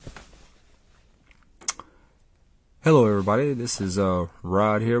Hello everybody, this is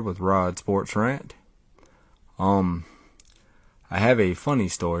Rod here with Rod Sports Rant. I have a funny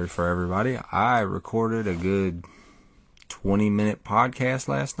story for everybody. I recorded a good 20-minute podcast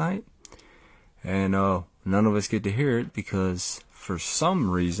last night, and none of us get to hear it because for some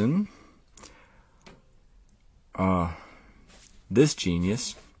reason this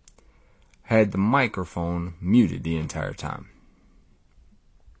genius had the microphone muted the entire time.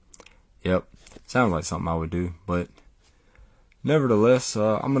 Yep. Sounds like something I would do, but nevertheless,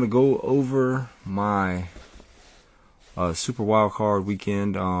 I'm going to go over my Super Wildcard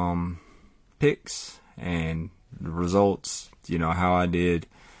Weekend picks and the results, how I did,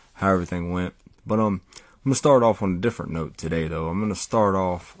 how everything went. But I'm going to start off on a different note today, though. I'm going to start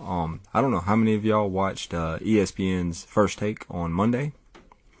off, I don't know how many of y'all watched ESPN's First Take on Monday,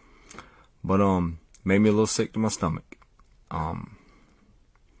 but made me a little sick to my stomach.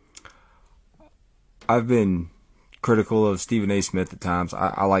 I've been critical of Stephen A. Smith at times.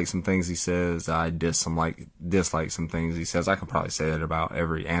 I like some things he says. I dislike some things he says. I can probably say that about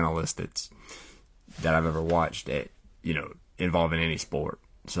every analyst that I've ever watched involving any sport.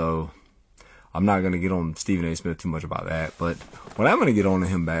 So I'm not going to get on Stephen A. Smith too much about that. But what I'm going to get on to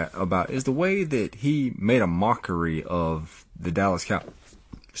him about is the way that he made a mockery of the Dallas Cowboy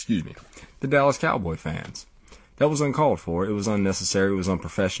fans. That was uncalled for. It was unnecessary. It was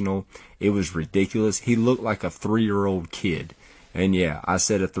unprofessional. It was ridiculous. He looked like a 3-year-old kid. And yeah, I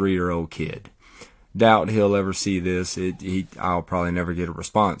said a 3-year-old kid. Doubt he'll ever see this. I'll probably never get a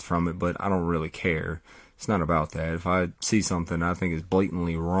response from it, but I don't really care. It's not about that. If I see something I think is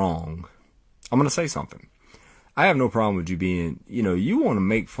blatantly wrong, I'm going to say something. I have no problem with you being, you want to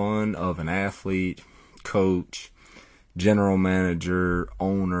make fun of an athlete, coach, general manager,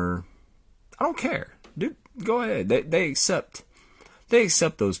 owner. I don't care. Dude, go ahead. They accept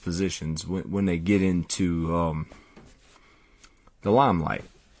those positions when they get into the limelight.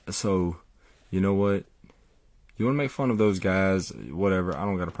 So, you know what? You want to make fun of those guys, whatever. I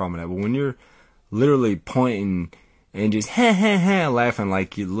don't got a problem with that. But when you're literally pointing and just laughing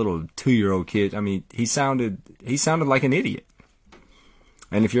like your little 2-year-old kid, I mean, he sounded like an idiot.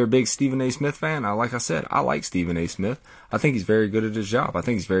 And if you're a big Stephen A. Smith fan, like I said, I like Stephen A. Smith. I think he's very good at his job. I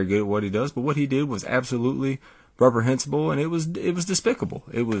think he's very good at what he does. But what he did was absolutely reprehensible, and it was despicable.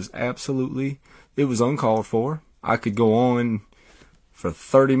 It was uncalled for. I could go on for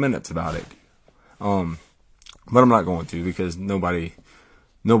 30 minutes about it. But I'm not going to, because nobody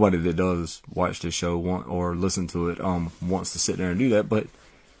that does watch this show or listen to it wants to sit there and do that. But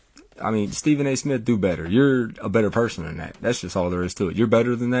I mean, Stephen A. Smith, do better. You're a better person than that. That's just all there is to it. You're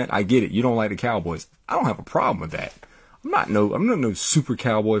better than that. I get it. You don't like the Cowboys. I don't have a problem with that. I'm not no super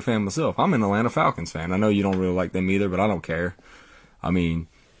Cowboy fan myself. I'm an Atlanta Falcons fan. I know you don't really like them either, but I don't care. I mean,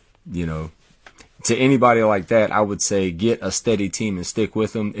 to anybody like that, I would say get a steady team and stick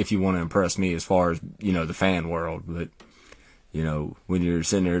with them if you want to impress me as far as, the fan world. But, when you're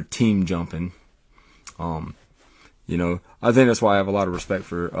sitting there team jumping, I think that's why I have a lot of respect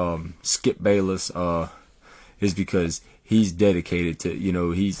for Skip Bayless, is because he's dedicated to,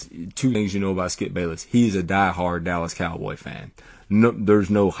 he's two things about Skip Bayless. He's a diehard Dallas Cowboy fan. No, there's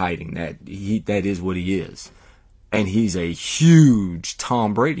no hiding that. That is what he is. And he's a huge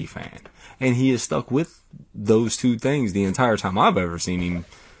Tom Brady fan. And he is stuck with those two things the entire time I've ever seen him,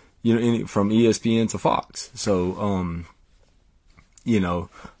 from ESPN to Fox. So, I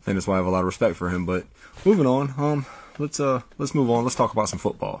think that's why I have a lot of respect for him. But moving on, let's move on. Let's talk about some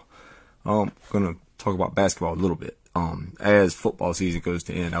football. I'm gonna talk about basketball a little bit. As football season goes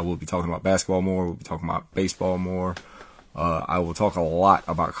to end, I will be talking about basketball more. We'll be talking about baseball more. I will talk a lot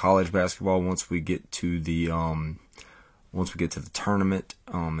about college basketball once we get to the tournament,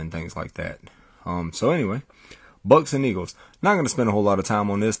 and things like that. So anyway, Bucks and Eagles. Not gonna spend a whole lot of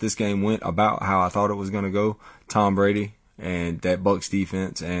time on this. This game went about how I thought it was gonna go. Tom Brady and that Bucks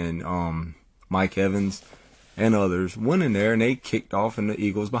defense and Mike Evans and others went in there and they kicked off in the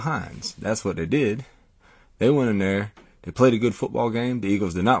Eagles' behinds. That's what they did. They went in there. They played a good football game. The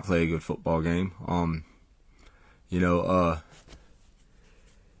Eagles did not play a good football game. The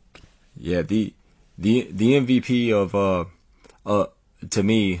MVP of to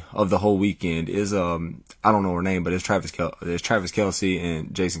me of the whole weekend is I don't know her name, but it's Travis Kelce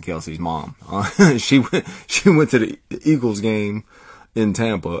and Jason Kelce's mom. She went to the Eagles game in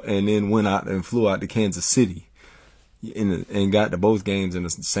Tampa and then went out and flew out to Kansas City and got to both games in the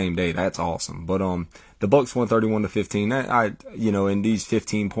same day. That's awesome. But the Bucks won 31-15. In these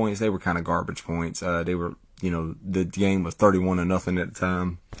 15 points, they were kind of garbage points. They were, the game was 31-0 at the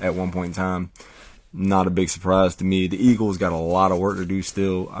time. At one point in time, Not a big surprise to me. The Eagles got a lot of work to do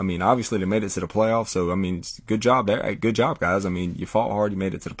still. I mean, obviously they made it to the playoffs, so I mean, good job there. Hey, good job, guys. I mean, you fought hard, you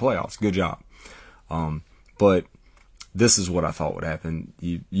made it to the playoffs. Good job. But this is what I thought would happen.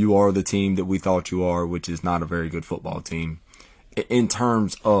 You are the team that we thought you are, which is not a very good football team in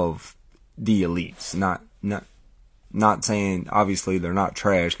terms of the elites. Not saying obviously they're not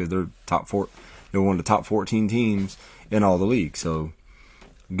trash because they're they're one of the top 14 teams in all the league. So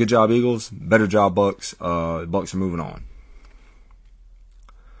good job, Eagles. Better job, Bucks. Bucks are moving on.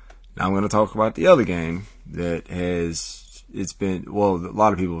 Now I'm going to talk about the other game that it's been, well, a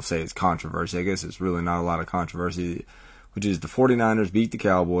lot of people say it's controversy. I guess it's really not a lot of controversy, which is the 49ers beat the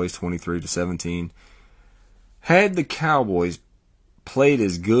Cowboys 23-17. Had the Cowboys played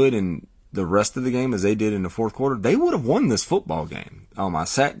as good in the rest of the game as they did in the fourth quarter, they would have won this football game. I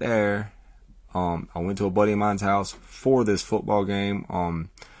sat there. I went to a buddy of mine's house for this football game.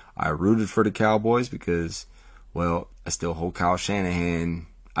 I rooted for the Cowboys because, well, I still hold Kyle Shanahan.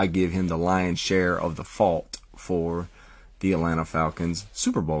 I give him the lion's share of the fault for the Atlanta Falcons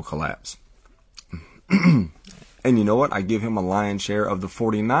Super Bowl collapse. And you know what? I give him a lion's share of the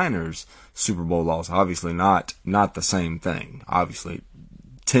 49ers Super Bowl loss. Obviously not the same thing. Obviously,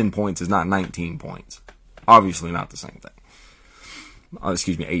 10 points is not 19 points. Obviously not the same thing.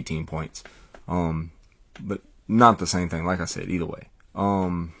 18 points. But not the same thing, like I said, either way.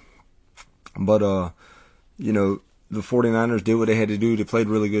 You know, the 49ers did what they had to do. They played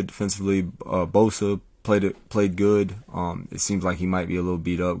really good defensively. Bosa played good. It seems like he might be a little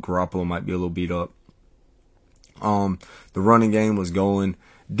beat up. Garoppolo might be a little beat up. The running game was going.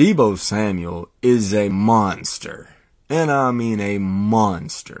 Deebo Samuel is a monster. And I mean a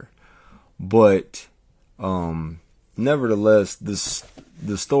monster. But, nevertheless,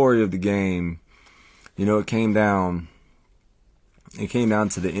 the story of the game, you know, it came down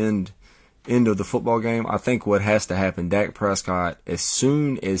to the end of the football game. I think what has to happen, Dak Prescott, as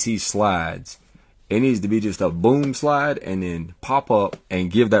soon as he slides, it needs to be just a boom slide and then pop up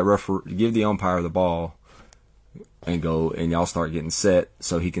and give the umpire the ball and go, and y'all start getting set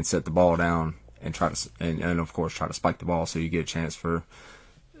so he can set the ball down and try to, and of course try to spike the ball so you get a chance for,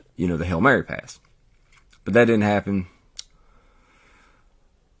 you know, the Hail Mary pass. But that didn't happen.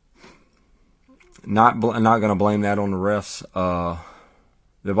 Not going to blame that on the refs.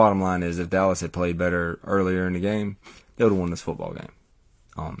 The bottom line is, if Dallas had played better earlier in the game, they would have won this football game.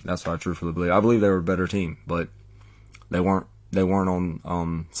 That's what I truthfully believe. I believe they were a better team, but they weren't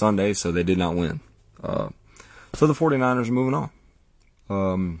on Sunday, so they did not win. So the 49ers are moving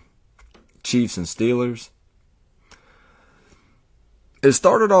on. Chiefs and Steelers. It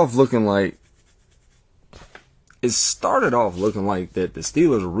started off looking like that the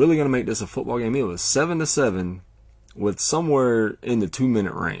Steelers were really going to make this a football game. It was 7-7 with somewhere in the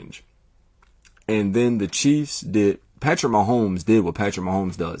 2-minute range. And then the Chiefs Patrick Mahomes did what Patrick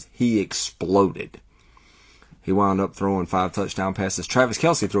Mahomes does. He exploded. He wound up throwing 5 touchdown passes. Travis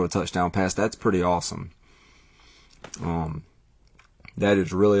Kelce threw a touchdown pass. That's pretty awesome. That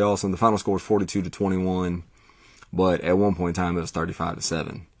is really awesome. The final score was 42-21, but at one point in time it was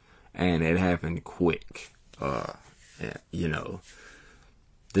 35-7, and it happened quick. You know,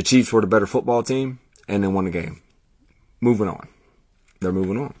 the Chiefs were the better football team, and they won the game. Moving on. They're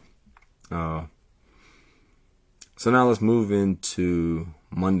moving on. So now let's move into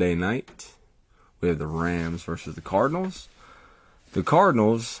Monday night. We have the Rams versus the Cardinals. The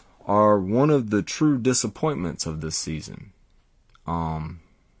Cardinals are one of the true disappointments of this season.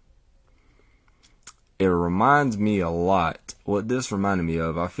 It reminds me a lot. What this reminded me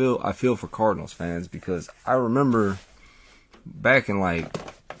of, I feel for Cardinals fans, because I remember back in like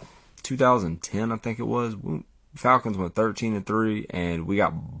 2010, I think it was, Falcons went 13-3, and we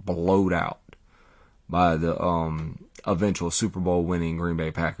got blowed out by the eventual Super Bowl winning Green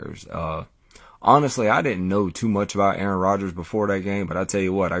Bay Packers. Honestly, I didn't know too much about Aaron Rodgers before that game, but I tell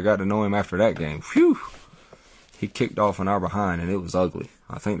you what, I got to know him after that game. Phew! He kicked off an hour behind, and it was ugly.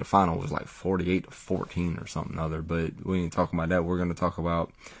 I think the final was like 48-14 or something other, but we ain't talking about that. We're going to talk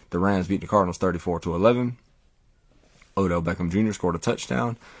about the Rams beating the Cardinals 34-11. Odell Beckham Jr. scored a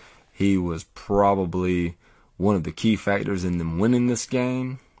touchdown. He was probably one of the key factors in them winning this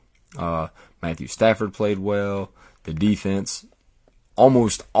game. Matthew Stafford played well. The defense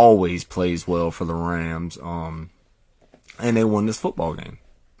almost always plays well for the Rams. And they won this football game.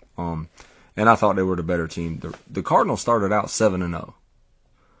 And I thought they were the better team. The Cardinals started out 7-0.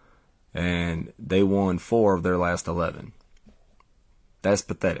 And they won 4 of their last 11. That's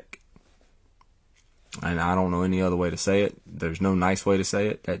pathetic. And I don't know any other way to say it. There's no nice way to say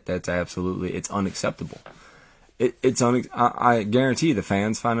it. That's absolutely, it's unacceptable. I guarantee the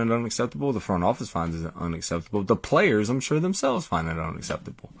fans find it unacceptable. The front office finds it unacceptable. The players, I'm sure themselves, find it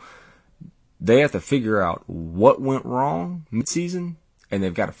unacceptable. They have to figure out what went wrong midseason, and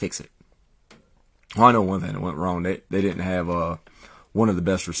they've got to fix it. Well, I know one thing that went wrong. They didn't have one of the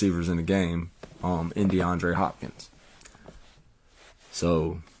best receivers in the game, in DeAndre Hopkins.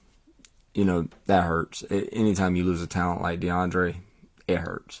 So, that hurts. Anytime you lose a talent like DeAndre, it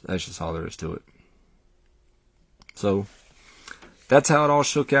hurts. That's just all there is to it. So, that's how it all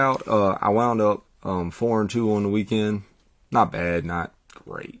shook out. I wound up 4-2 on the weekend. Not bad, not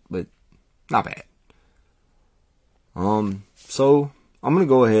great, but not bad. So I'm gonna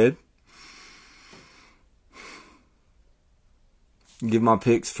go ahead, give my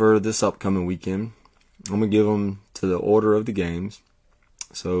picks for this upcoming weekend. I'm gonna give them to the order of the games.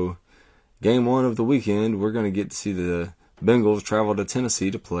 So, game 1 of the weekend, we're gonna get to see the Bengals travel to Tennessee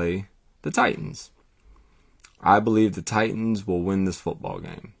to play the Titans. I believe the Titans will win this football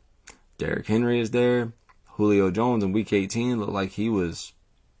game. Derrick Henry is there. Julio Jones in Week 18 looked like he was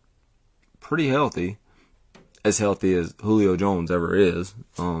pretty healthy. As healthy as Julio Jones ever is.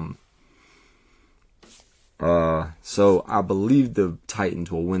 So I believe the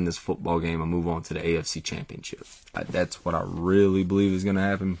Titans will win this football game and move on to the AFC Championship. That's what I really believe is going to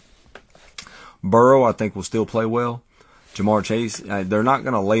happen. Burrow, I think, will still play well. Jamar Chase, they're not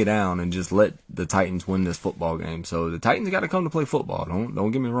going to lay down and just let the Titans win this football game. So the Titans got to come to play football.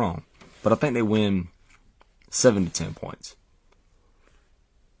 Don't get me wrong. But I think they win 7 to 10 points.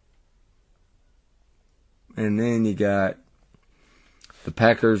 And then you got the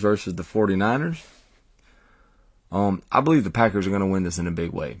Packers versus the 49ers. I believe the Packers are going to win this in a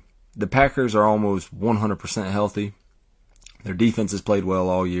big way. The Packers are almost 100% healthy. Their defense has played well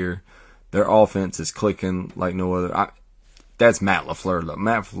all year. Their offense is clicking like no other. That's Matt LaFleur.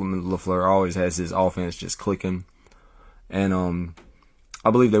 Matt LaFleur always has his offense just clicking. And I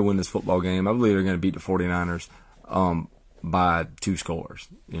believe they win this football game. I believe they're going to beat the 49ers by 2 scores.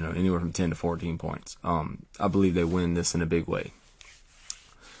 Anywhere from 10 to 14 points. I believe they win this in a big way.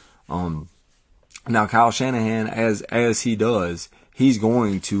 Now Kyle Shanahan, as he does, he's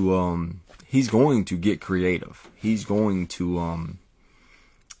going to get creative. He's going to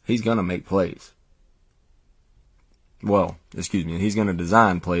make plays. Well, excuse me, he's going to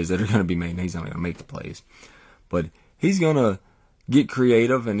design plays that are going to be made, and he's not going to make the plays. But he's going to get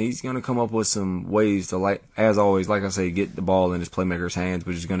creative, and he's going to come up with some ways to, as always, like I say, get the ball in his playmaker's hands,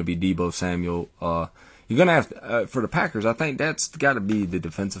 which is going to be Deebo Samuel. You're going to have to, for the Packers, I think that's got to be the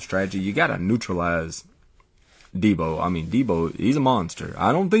defensive strategy. You got to neutralize Deebo. I mean, Deebo, he's a monster.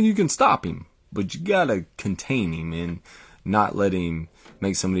 I don't think you can stop him, but you got to contain him and not let him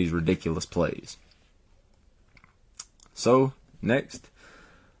make some of these ridiculous plays. So, next,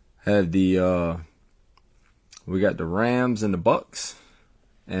 have we got the Rams and the Bucks.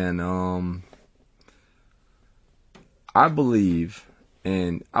 And I believe,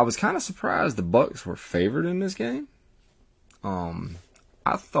 and I was kind of surprised the Bucks were favored in this game.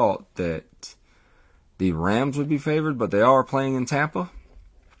 I thought that the Rams would be favored, but they are playing in Tampa.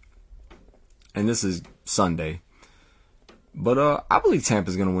 And this is Sunday. But I believe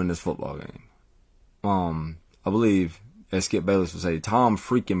Tampa's going to win this football game. I believe, as Skip Bayless would say, Tom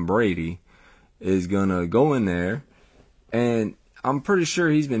freaking Brady is going to go in there. And I'm pretty sure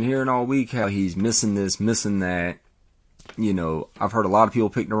he's been hearing all week how he's missing this, missing that. I've heard a lot of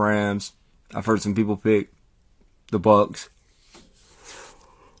people pick the Rams. I've heard some people pick the Bucks.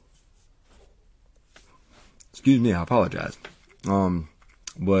 Excuse me, I apologize.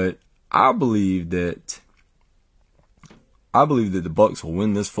 But I believe that the Bucks will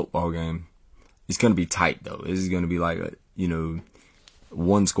win this football game. It's going to be tight, though. This is going to be like a,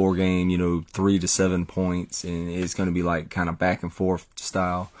 one score game, 3 to 7 points, and it's going to be like kind of back and forth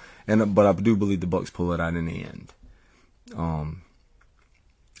style. But I do believe the Bucks pull it out in the end.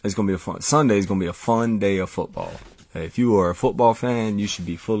 It's going to be Sunday is going to be a fun day of football. If you are a football fan, you should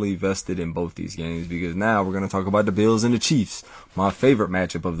be fully vested in both these games, because now we're going to talk about the Bills and the Chiefs, my favorite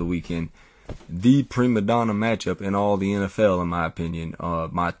matchup of the weekend. The prima donna matchup in all the NFL, in my opinion.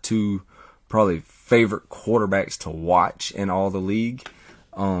 My 2 probably favorite quarterbacks to watch in all the league.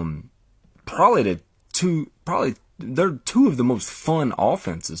 They're 2 of the most fun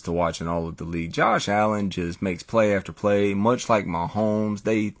offenses to watch in all of the league. Josh Allen just makes play after play, much like Mahomes.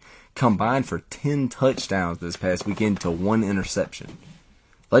 They combined for 10 touchdowns this past weekend to 1 interception.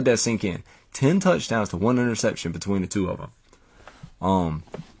 Let that sink in. 10 touchdowns to 1 interception between the 2 of them.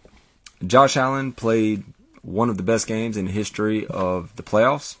 Josh Allen played one of the best games in the history of the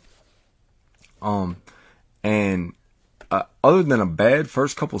playoffs. And other than a bad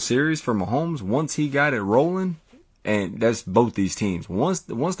first couple series for Mahomes, once he got it rolling, And that's both these teams. Once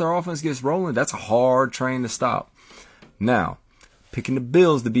their offense gets rolling, that's a hard train to stop. Now, picking the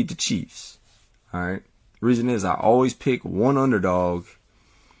Bills to beat the Chiefs. All right. Reason is I always pick one underdog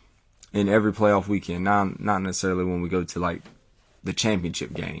in every playoff weekend. Now, not necessarily when we go to like the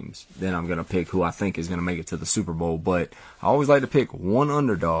championship games. Then I'm going to pick who I think is going to make it to the Super Bowl. But I always like to pick one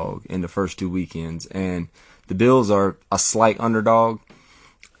underdog in the first 2 weekends. And the Bills are a slight underdog.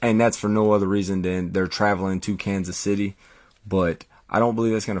 And that's for no other reason than they're traveling to Kansas City. But I don't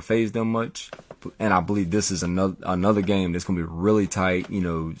believe that's going to faze them much. And I believe this is another game that's going to be really tight,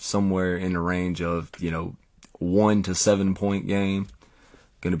 somewhere in the range of, 1 to 7 point game.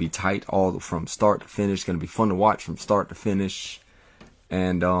 Going to be tight all from start to finish. Going to be fun to watch from start to finish.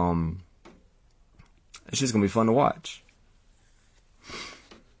 And it's just going to be fun to watch.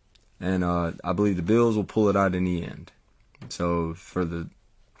 And I believe the Bills will pull it out in the end. So for the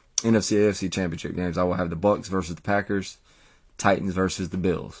NFC AFC championship games, I will have the Bucks versus the Packers, Titans versus the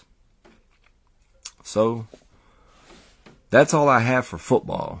Bills. So that's all I have for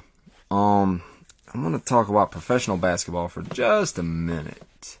football. I'm going to talk about professional basketball for just a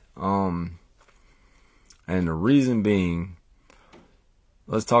minute. And the reason being,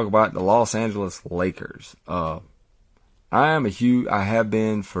 let's talk about the Los Angeles Lakers. I have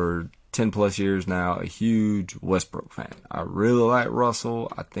been for 10 plus years now, a huge Westbrook fan. I really like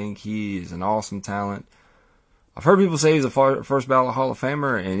Russell. I think he is an awesome talent. I've heard people say he's a first ballot Hall of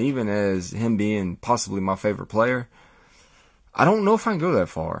Famer, and even as him being possibly my favorite player, I don't know if I can go that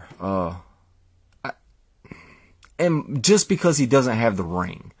far. And just because he doesn't have the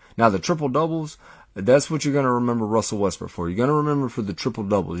ring. Now, the triple-doubles, that's what you're going to remember Russell Westbrook for. You're going to remember for the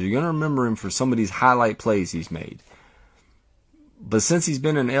triple-doubles. You're going to remember him for some of these highlight plays he's made. But since he's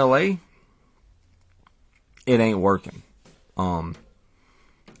been in LA, it ain't working.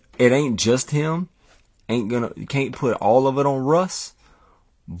 It ain't just him. You can't put all of it on Russ.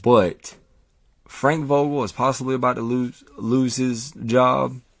 But Frank Vogel is possibly about to lose his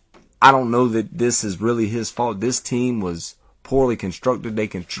job. I don't know that this is really his fault. This team was poorly constructed. They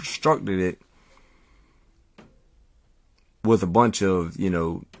constructed it with a bunch of,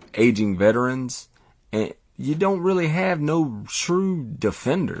 aging veterans. And you don't really have no true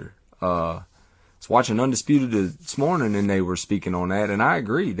defender. I was watching Undisputed this morning and they were speaking on that. And I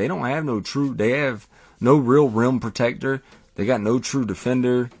agree. They have no real rim protector. They got no true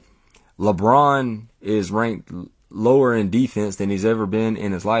defender. LeBron is ranked lower in defense than he's ever been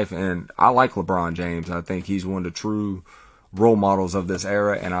in his life. And I like LeBron James. I think he's one of the true role models of this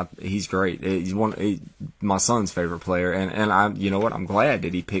era, and he's great. He's my son's favorite player, and I, you know what, I'm glad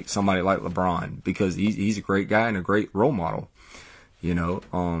that he picked somebody like LeBron because he's a great guy and a great role model,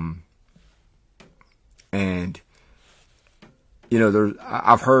 and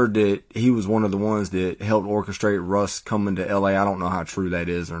I've heard that he was one of the ones that helped orchestrate Russ coming to LA. I don't know how true that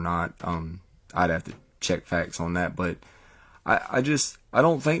is or not. I'd have to check facts on that, but I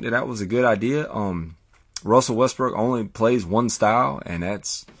don't think that was a good idea. Russell Westbrook only plays one style, and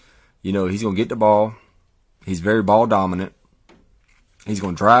that's, he's going to get the ball. He's very ball dominant. He's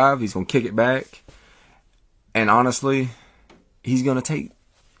going to drive. He's going to kick it back. And honestly, he's going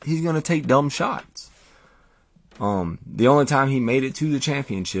to take dumb shots. The only time he made it to the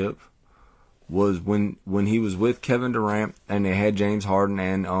championship was when he was with Kevin Durant and they had James Harden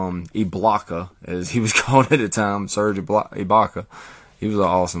and Ibaka, as he was called at the time, Serge Ibaka. He was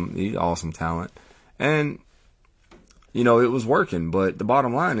an awesome talent. And, it was working, but the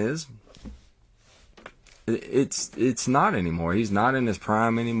bottom line is, it's not anymore. He's not in his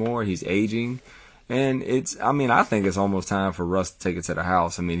prime anymore. He's aging. And I think it's almost time for Russ to take it to the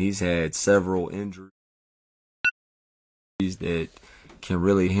house. He's had several injuries that can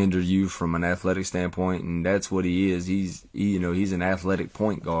really hinder you from an athletic standpoint, and that's what he is. He's an athletic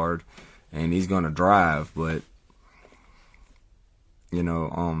point guard, and he's going to drive, but,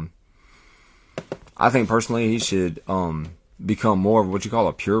 I think personally he should become more of what you call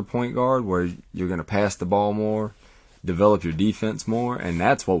a pure point guard, where you're going to pass the ball more, develop your defense more, and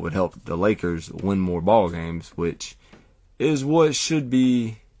that's what would help the Lakers win more ball games, which is what should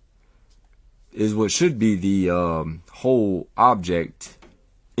be the whole object.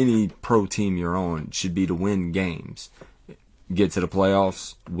 Any pro team you're on should be to win games, get to the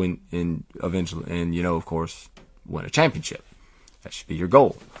playoffs, win, and eventually, and of course, win a championship. That should be your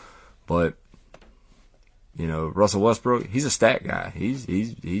goal. But Russell Westbrook, he's a stat guy. He's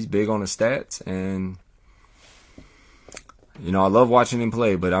big on his stats, and I love watching him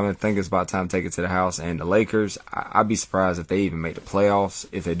play. But I think it's about time to take it to the house. And the Lakers, I'd be surprised if they even make the playoffs.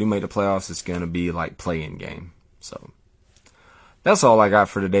 If they do make the playoffs, it's gonna be like play-in game. So that's all I got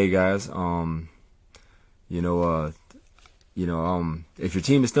for today, guys. If your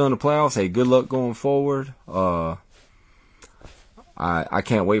team is still in the playoffs, hey, good luck going forward. I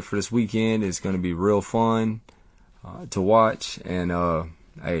can't wait for this weekend. It's going to be real fun to watch, and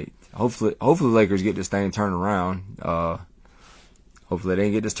hey, hopefully Lakers get this thing turned around. Hopefully they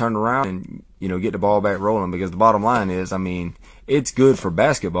can get this turned around and get the ball back rolling, because the bottom line is, I mean, it's good for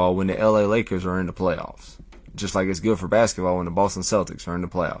basketball when the LA Lakers are in the playoffs. Just like it's good for basketball when the Boston Celtics are in the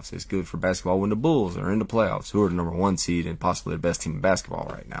playoffs. It's good for basketball when the Bulls are in the playoffs, who are the number 1 seed and possibly the best team in basketball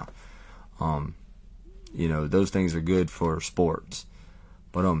right now. Those things are good for sports.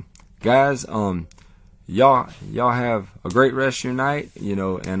 But guys, y'all have a great rest of your night,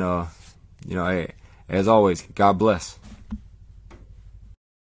 and hey, as always, God bless.